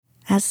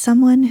As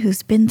someone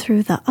who's been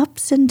through the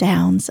ups and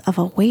downs of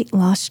a weight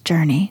loss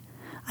journey,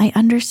 I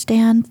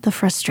understand the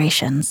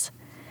frustrations.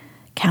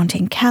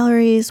 Counting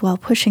calories while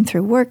pushing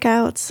through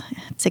workouts,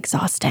 it's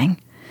exhausting.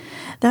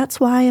 That's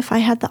why if I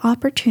had the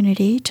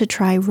opportunity to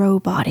try Row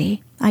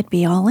Body, I'd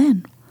be all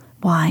in.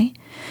 Why?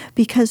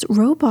 Because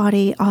Row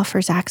Body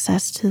offers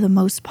access to the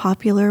most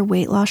popular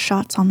weight loss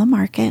shots on the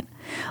market,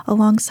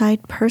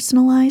 alongside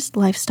personalized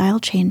lifestyle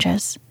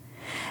changes.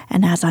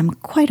 And as I'm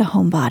quite a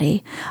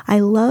homebody, I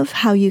love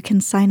how you can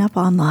sign up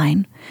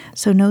online.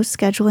 So no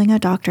scheduling a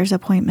doctor's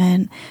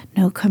appointment,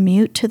 no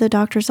commute to the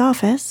doctor's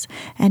office,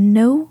 and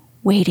no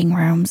waiting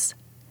rooms.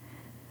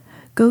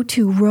 Go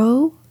to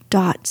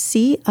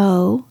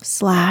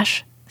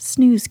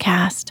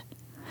row.co/snoozecast.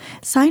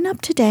 Sign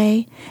up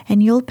today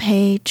and you'll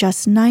pay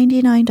just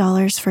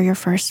 $99 for your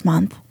first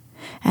month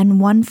and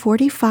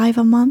 $145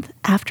 a month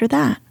after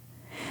that.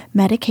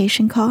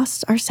 Medication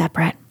costs are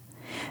separate.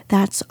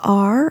 That's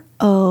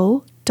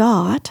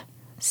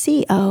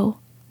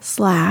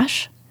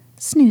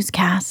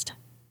ro.co/snoozecast.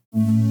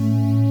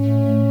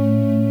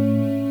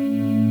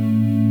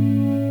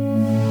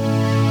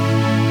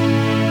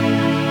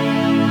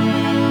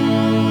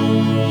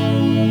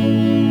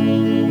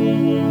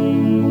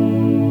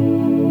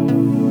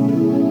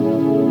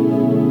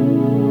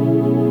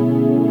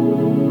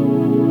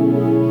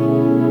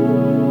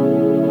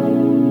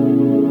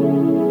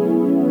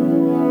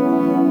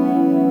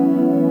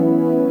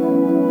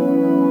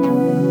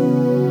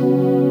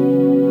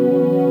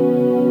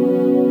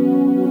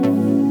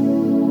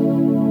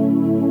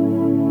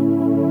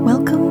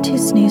 Welcome to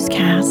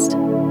Snoozecast,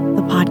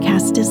 the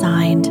podcast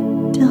designed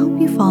to help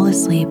you fall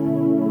asleep.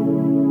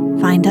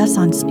 Find us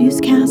on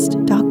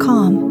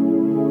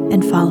snoozecast.com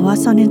and follow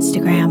us on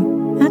Instagram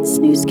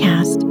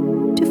 @snoozecast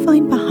to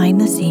find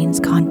behind-the-scenes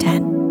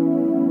content.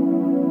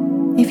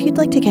 If you'd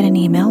like to get an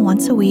email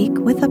once a week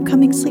with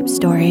upcoming sleep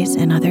stories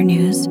and other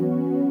news,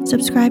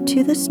 subscribe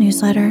to the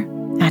newsletter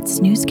at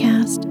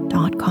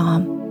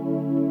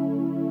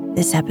snoozecast.com.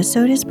 This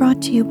episode is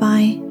brought to you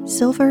by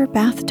Silver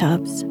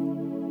Bathtubs.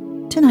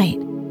 Tonight,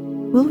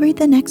 we'll read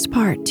the next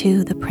part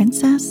to The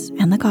Princess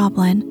and the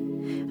Goblin,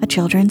 a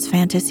children's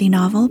fantasy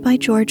novel by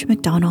George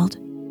MacDonald.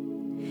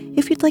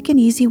 If you'd like an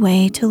easy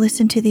way to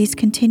listen to these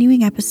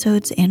continuing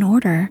episodes in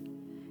order,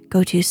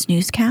 go to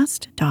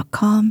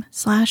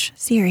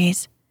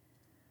snoozecast.com/series.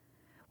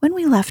 When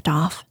we left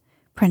off,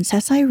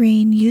 Princess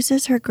Irene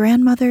uses her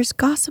grandmother's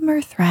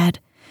gossamer thread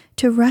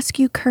to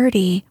rescue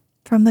Curdie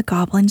from the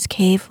Goblin's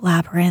Cave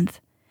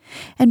labyrinth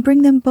and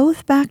bring them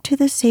both back to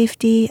the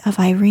safety of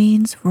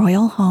Irene's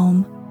royal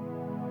home.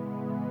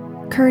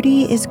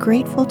 Curdie is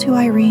grateful to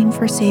Irene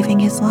for saving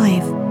his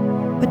life,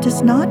 but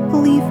does not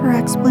believe her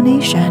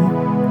explanation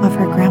of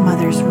her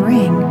grandmother's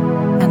ring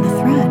and the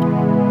thread.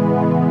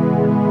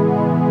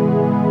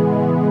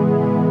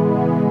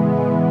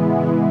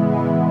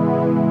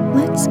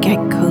 Let's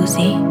get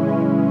cozy.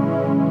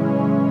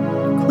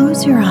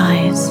 Close your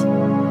eyes.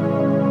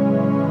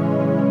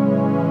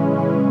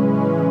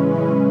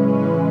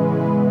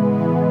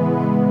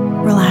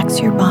 Relax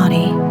your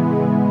body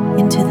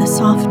into the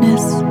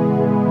softness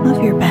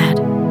of your bed.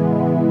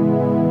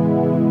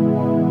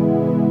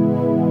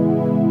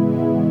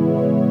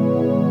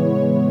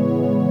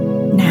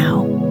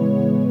 Now,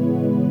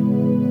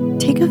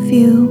 take a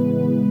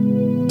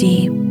few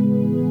deep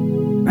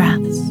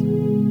breaths.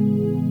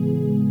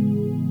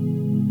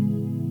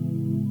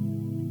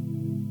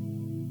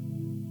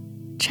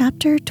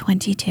 Chapter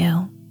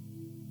 22.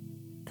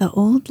 The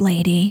Old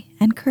Lady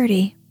and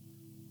Curdie.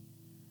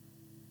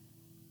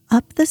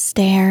 Up the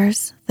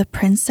stairs the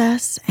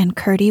princess and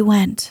Curdie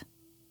went,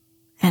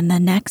 and the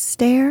next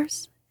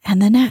stairs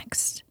and the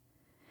next,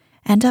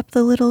 and up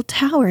the little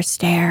tower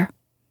stair,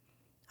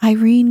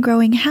 Irene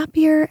growing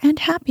happier and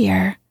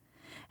happier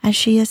as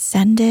she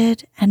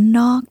ascended and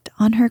knocked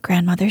on her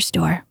grandmother's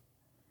door.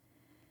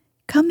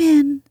 "Come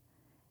in,"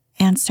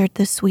 answered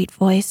the sweet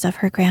voice of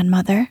her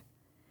grandmother,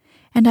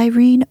 and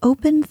Irene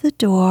opened the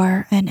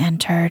door and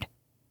entered,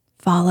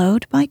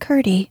 followed by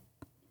Curdie.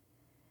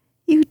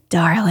 "You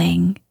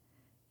darling,"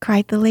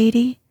 cried the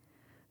lady,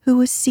 who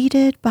was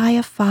seated by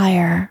a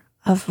fire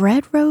of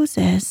red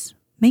roses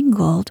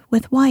mingled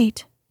with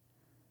white.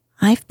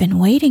 "I've been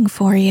waiting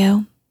for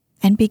you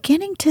and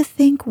beginning to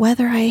think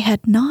whether I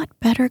had not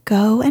better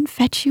go and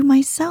fetch you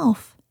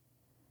myself."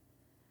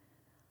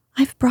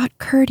 "I've brought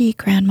Curdie,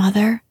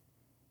 grandmother.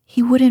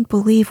 He wouldn't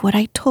believe what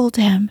I told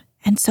him,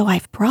 and so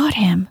I've brought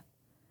him."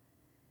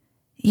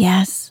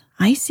 "Yes,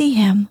 I see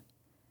him.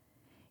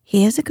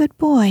 He is a good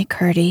boy,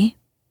 Curdie,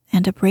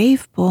 and a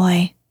brave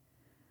boy.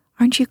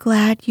 Aren't you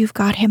glad you've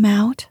got him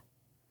out?"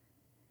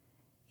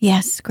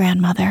 "Yes,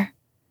 grandmother,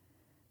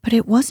 but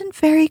it wasn't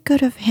very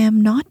good of him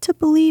not to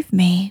believe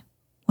me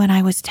when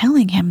I was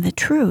telling him the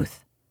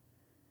truth."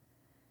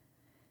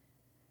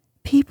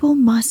 "People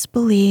must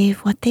believe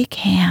what they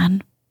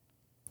can,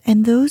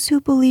 and those who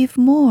believe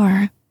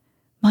more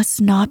must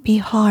not be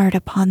hard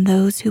upon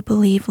those who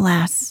believe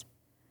less."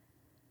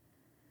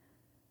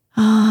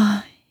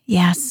 "Ah,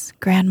 yes,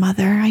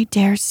 grandmother, I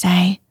dare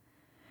say.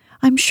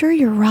 I'm sure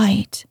you're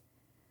right,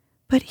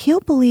 But he'll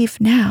believe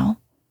now,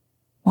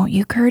 won't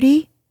you,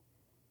 Curdie?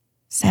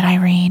 Said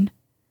Irene,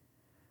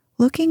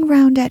 looking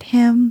round at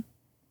him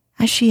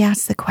as she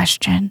asked the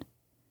question.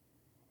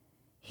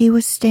 He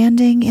was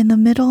standing in the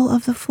middle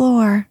of the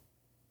floor,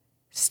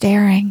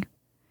 staring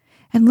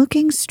and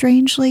looking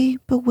strangely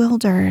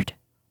bewildered.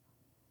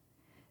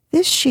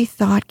 This, she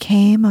thought,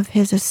 came of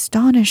his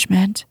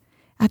astonishment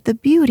at the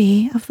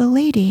beauty of the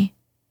lady.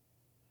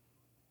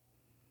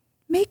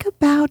 Make a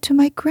bow to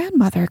my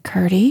grandmother,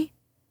 Curdie,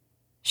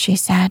 she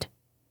said.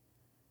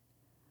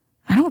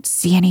 I don't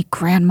see any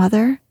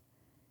grandmother,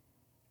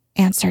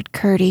 answered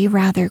Curdie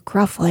rather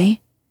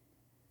gruffly.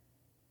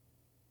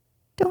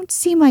 Don't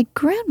see my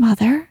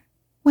grandmother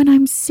when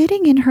I'm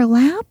sitting in her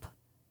lap?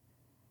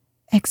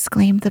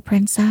 Exclaimed the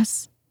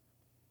princess.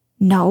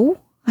 No,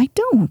 I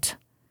don't,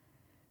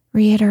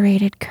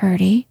 reiterated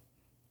Curdie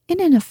in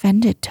an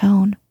offended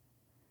tone.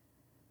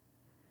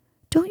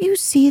 Don't you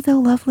see the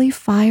lovely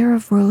fire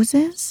of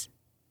roses,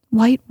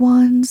 white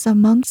ones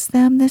amongst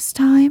them this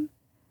time?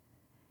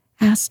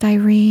 Asked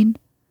Irene,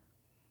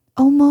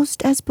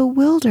 almost as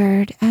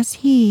bewildered as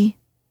he.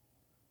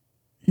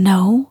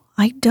 No,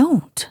 I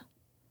don't,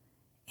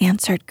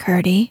 answered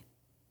Curdie,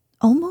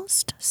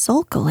 almost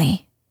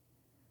sulkily.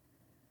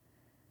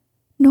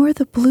 Nor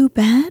the blue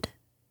bed,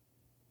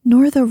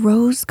 nor the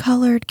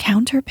rose-colored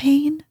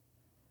counterpane,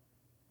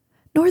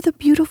 nor the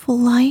beautiful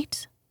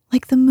light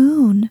like the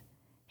moon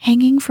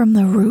hanging from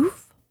the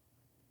roof?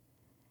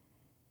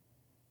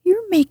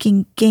 You're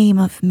making game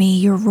of me,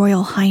 your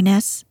Royal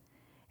Highness,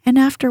 and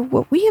after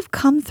what we have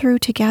come through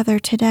together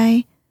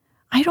today,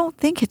 I don't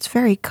think it's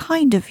very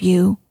kind of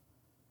you,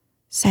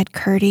 said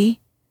Curdie,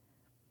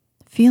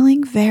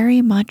 feeling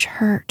very much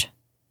hurt.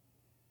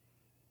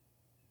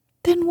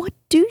 Then what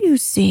do you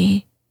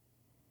see?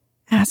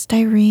 Asked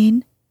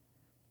Irene,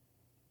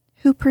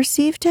 who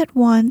perceived at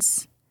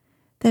once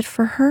that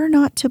for her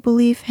not to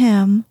believe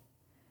him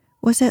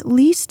was at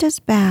least as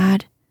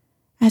bad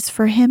as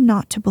for him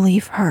not to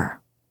believe her.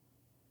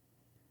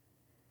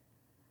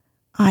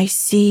 I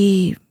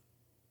see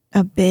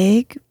a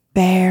big,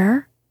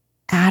 bare,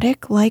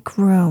 attic-like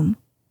room,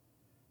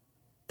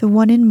 the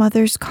one in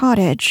Mother's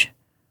cottage,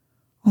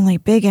 only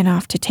big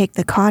enough to take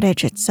the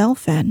cottage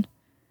itself in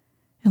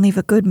and leave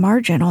a good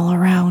margin all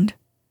around,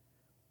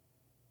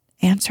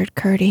 answered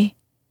Curdie.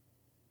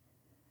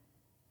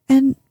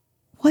 And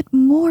what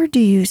more do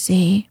you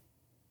see?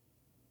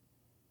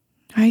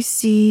 I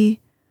see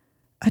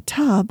a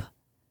tub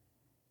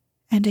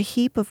and a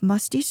heap of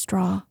musty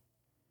straw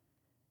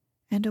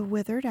and a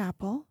withered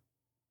apple